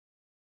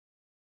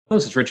Hello,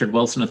 this is Richard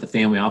Wilson at the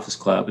Family Office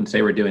Club, and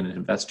today we're doing an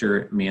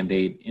investor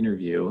mandate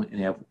interview.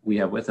 And we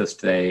have with us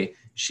today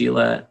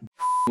Sheila.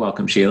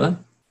 Welcome, Sheila.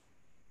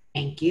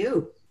 Thank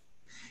you.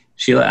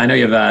 Sheila, I know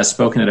you've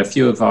spoken at a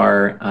few of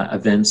our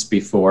events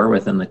before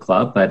within the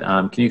club, but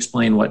can you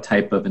explain what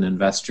type of an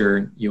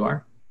investor you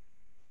are?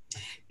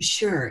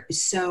 Sure.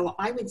 So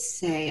I would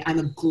say I'm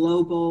a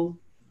global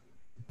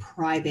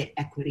private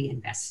equity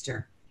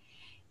investor.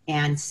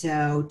 And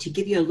so to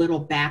give you a little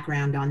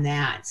background on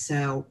that,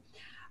 so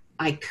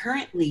I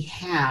currently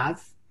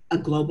have a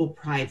global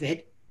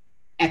private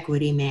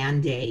equity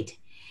mandate.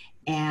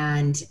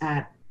 And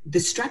the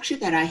structure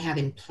that I have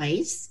in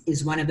place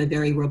is one of a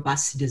very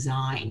robust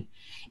design.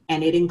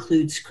 And it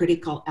includes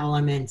critical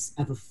elements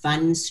of a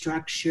fund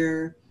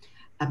structure,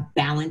 a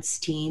balance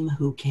team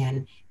who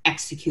can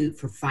execute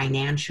for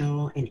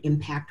financial and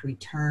impact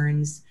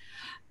returns.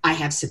 I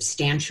have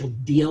substantial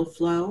deal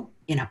flow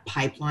in a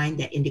pipeline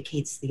that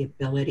indicates the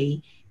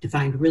ability to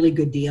find really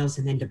good deals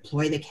and then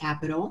deploy the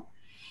capital.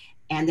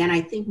 And then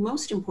I think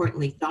most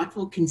importantly,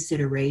 thoughtful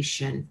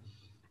consideration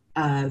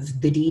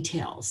of the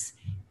details,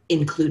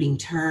 including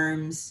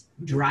terms,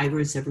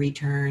 drivers of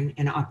return,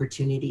 and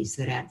opportunities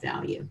that add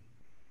value.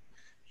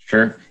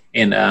 Sure.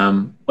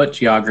 And what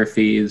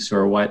geographies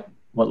or what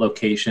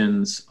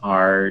locations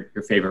are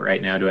your favorite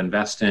right now to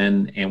invest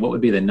in? And what would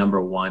be the number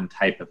one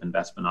type of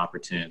investment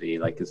opportunity?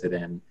 Like, is it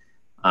in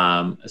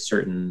a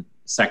certain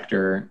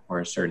sector or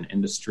a certain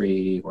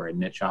industry or a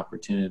niche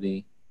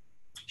opportunity?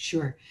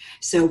 Sure.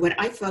 So what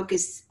I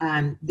focus,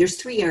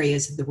 there's three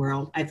areas of the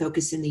world. I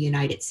focus in the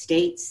United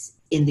States,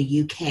 in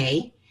the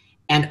UK,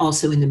 and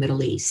also in the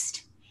Middle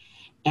East.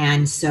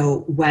 And so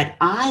what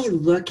I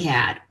look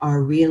at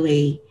are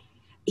really,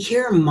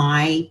 here are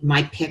my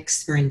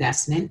picks for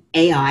investment.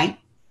 AI,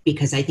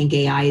 because I think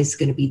AI is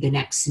going to be the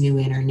next new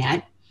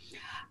internet.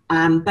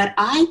 But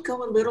I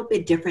go a little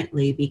bit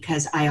differently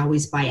because I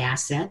always buy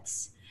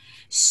assets.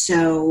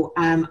 So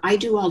I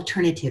do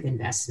alternative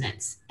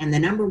investments. And the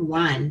number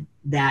one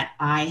that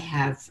I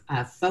have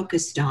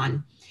focused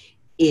on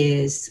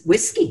is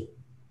whiskey,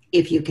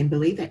 if you can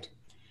believe it,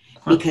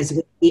 because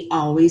whiskey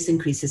always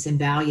increases in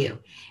value.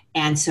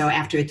 And so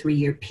after a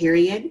 3-year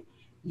period,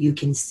 you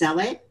can sell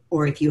it,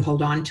 or if you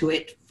hold on to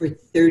it for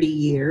 30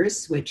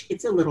 years, which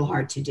it's a little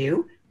hard to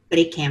do, but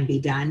it can be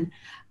done,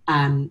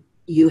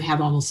 you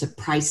have almost a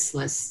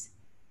priceless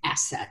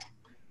asset.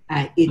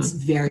 It's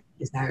very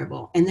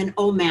desirable. And then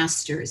old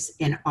masters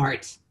in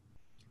art.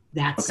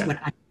 That's what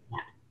I at.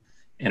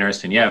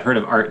 Interesting. Yeah, I've heard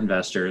of art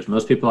investors.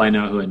 Most people I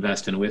know who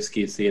invest in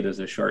whiskey see it as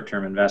a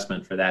short-term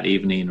investment for that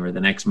evening or the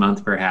next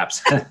month,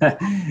 perhaps,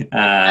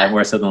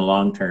 more so than the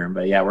long term.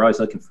 But yeah, we're always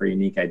looking for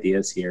unique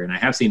ideas here. And I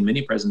have seen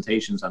many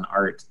presentations on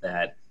art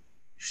that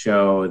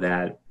show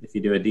that if you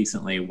do a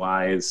decently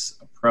wise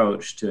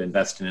approach to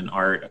investing in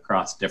art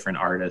across different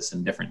artists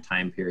and different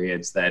time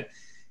periods, that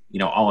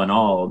all in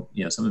all,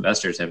 some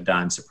investors have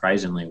done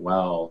surprisingly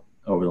well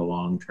over the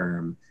long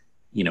term,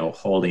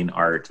 holding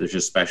art. There's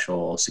just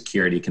special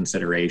security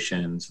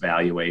considerations,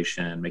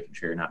 valuation, making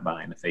sure you're not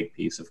buying a fake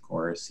piece, of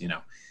course,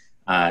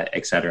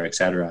 et cetera, et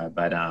cetera.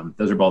 But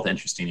those are both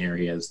interesting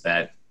areas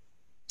that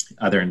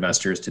other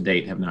investors to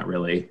date have not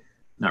really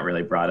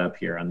brought up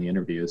here on the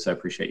interview. So I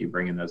appreciate you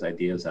bringing those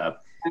ideas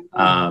up.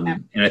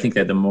 And I think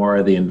that the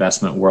more the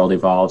investment world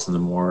evolves and the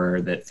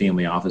more that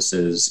family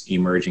offices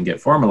emerge and get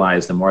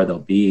formalized, the more there'll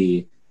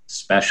be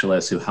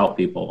specialists who help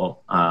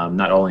people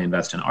not only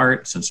invest in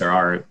art, since there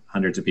are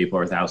hundreds of people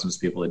or thousands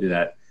of people that do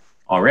that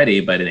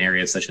already, but in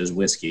areas such as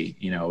whiskey.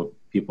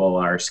 People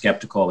are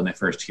skeptical when they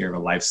first hear of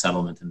a life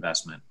settlement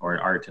investment or an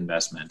art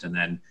investment. And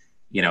then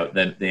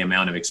the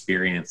amount of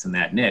experience in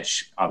that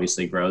niche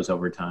obviously grows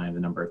over time, the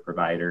number of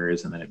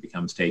providers, and then it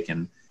becomes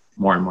taken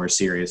more and more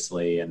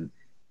seriously. And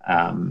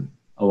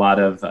a lot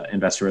of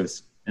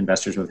investors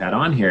we've had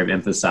on here have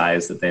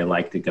emphasized that they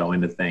like to go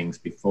into things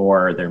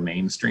before they're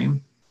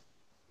mainstream,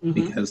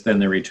 because then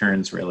the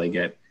returns really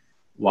get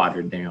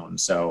watered down.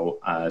 So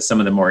some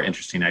of the more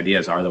interesting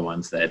ideas are the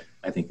ones that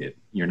I think that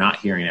you're not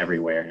hearing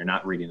everywhere. You're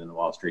not reading in the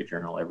Wall Street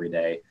Journal every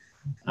day,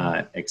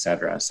 et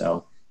cetera.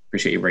 So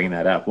appreciate you bringing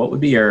that up. What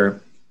would be your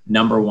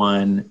number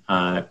one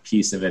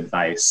piece of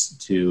advice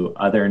to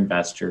other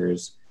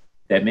investors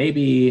that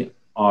maybe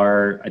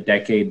are a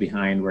decade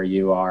behind where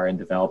you are in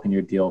developing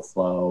your deal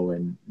flow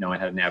and knowing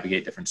how to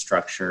navigate different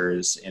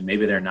structures, and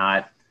maybe they're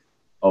not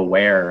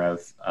aware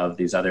of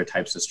these other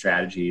types of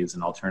strategies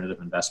and alternative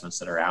investments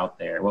that are out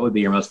there? What would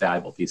be your most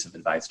valuable piece of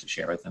advice to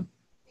share with them?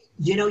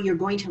 You're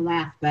going to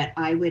laugh, but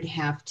I would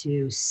have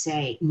to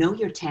say, know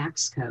your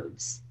tax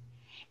codes.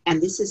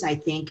 And this is, I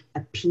think,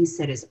 a piece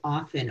that is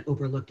often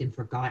overlooked and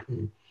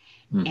forgotten.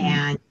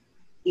 And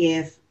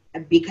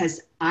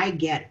because I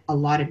get a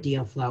lot of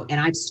deal flow, and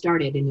I've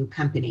started a new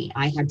company.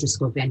 I have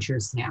Driscoll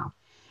Ventures now.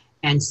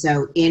 And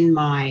so in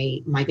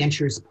my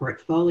ventures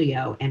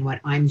portfolio and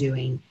what I'm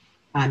doing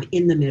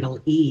in the Middle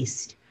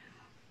East,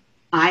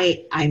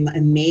 I'm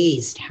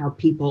amazed how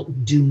people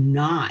do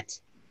not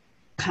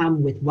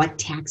come with what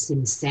tax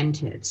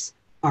incentives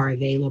are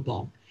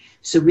available.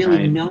 So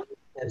really knowing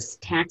those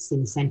tax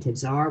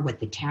incentives are, what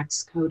the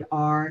tax code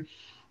are,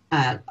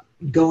 uh,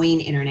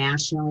 going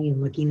internationally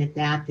and looking at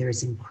that.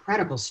 There's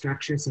incredible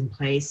structures in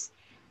place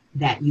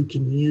that you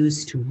can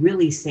use to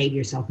really save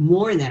yourself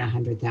more than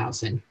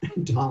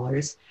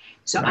 $100,000.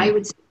 So Right. I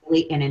would say,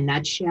 really, in a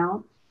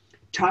nutshell,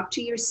 talk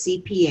to your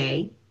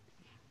CPA.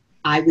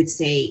 I would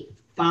say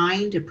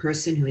find a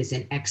person who is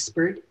an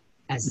expert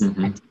as a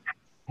tax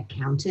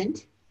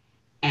accountant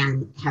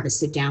and have a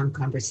sit down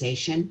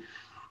conversation.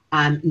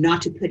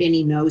 Not to put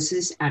any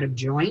noses out of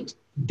joint,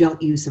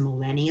 don't use a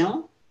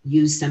millennial.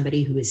 Use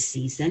somebody who is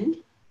seasoned,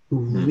 who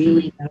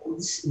really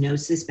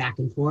knows this back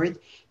and forth.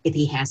 If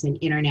he has an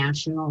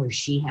international or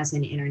she has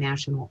an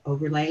international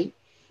overlay,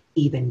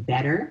 even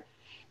better.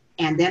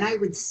 And then I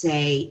would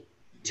say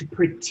to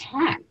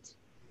protect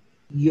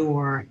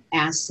your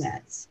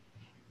assets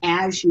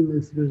as you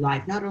move through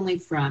life, not only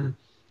from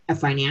a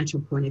financial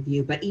point of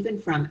view, but even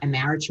from a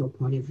marital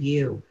point of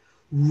view,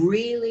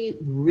 really,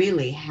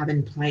 really have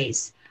in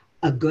place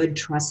a good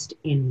trust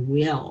in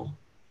will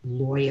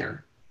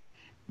lawyer.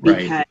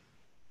 Because,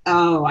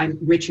 Right.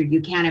 Richard,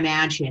 you can't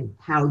imagine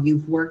how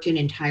you've worked an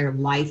entire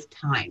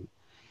lifetime.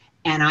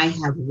 And I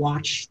have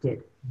watched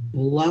it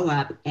blow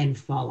up and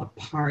fall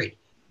apart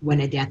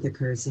when a death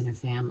occurs in a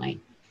family.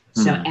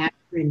 So as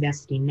you're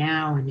investing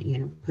now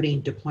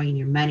and deploying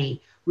your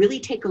money, really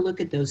take a look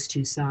at those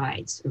two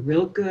sides: a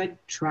real good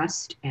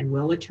trust and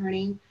will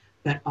attorney,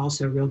 but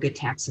also a real good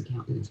tax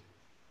accountant.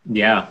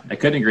 Yeah, I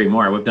couldn't agree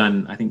more. We've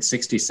done, I think,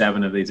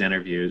 67 of these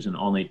interviews, and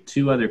only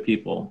 2 other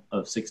people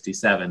of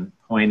 67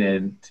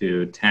 pointed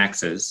to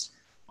taxes.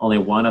 Only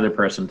one other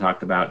person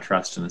talked about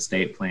trust and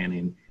estate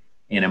planning.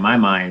 And in my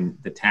mind,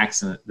 the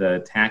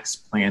tax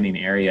planning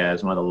area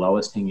is one of the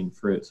lowest hanging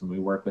fruits when we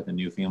work with a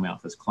new family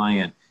office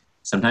client.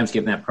 Sometimes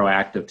getting that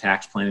proactive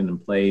tax planning in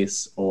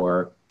place,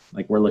 or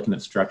like we're looking at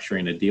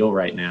structuring a deal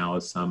right now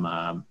with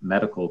some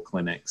medical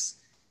clinics,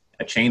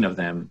 a chain of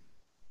them,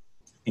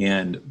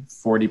 and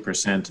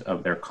 40%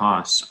 of their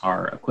costs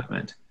are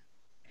equipment.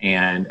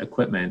 And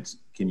equipment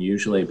can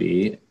usually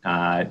be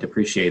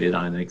depreciated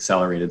on an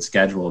accelerated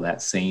schedule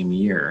that same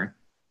year.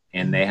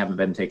 And they haven't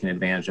been taking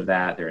advantage of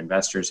that. Their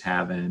investors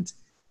haven't.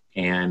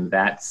 And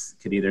that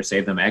could either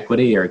save them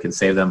equity or it could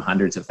save them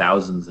hundreds of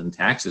thousands in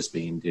taxes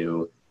being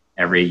due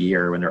every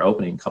year when they're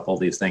opening a couple of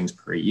these things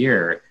per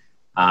year.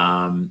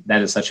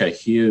 That is such a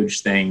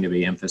huge thing to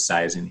be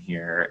emphasizing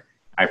here.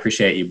 I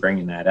appreciate you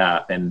bringing that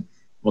up. And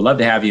we'd love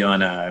to have you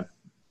on a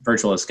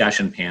virtual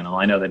discussion panel.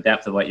 I know the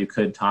depth of what you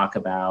could talk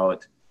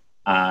about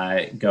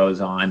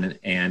goes on,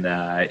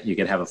 and you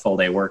could have a full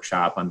day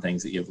workshop on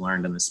things that you've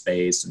learned in the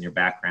space and your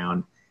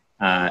background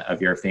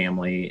of your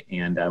family.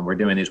 And we're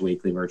doing these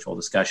weekly virtual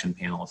discussion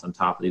panels on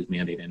top of these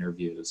mandate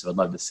interviews. So I'd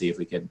love to see if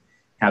we could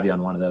have you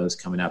on one of those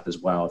coming up as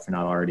well, if you're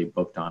not already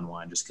booked on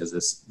one, just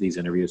because these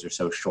interviews are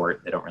so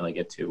short. They don't really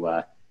get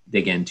to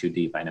dig in too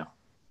deep, I know.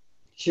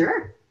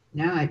 Sure.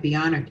 No, I'd be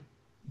honored.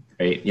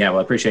 Great. Yeah, well,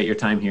 I appreciate your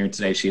time here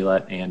today,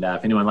 Sheila. And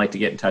if anyone would like to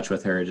get in touch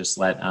with her, just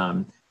let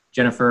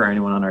Jennifer or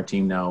anyone on our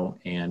team know.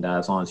 And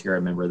as long as you're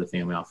a member of the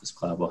Family Office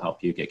Club, we'll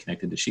help you get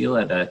connected to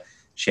Sheila to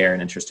share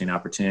an interesting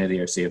opportunity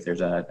or see if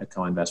there's a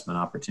co-investment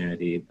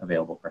opportunity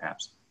available,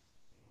 perhaps.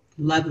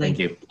 Lovely. Thank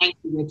you. Thank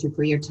you, Richard,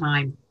 for your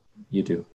time. You too.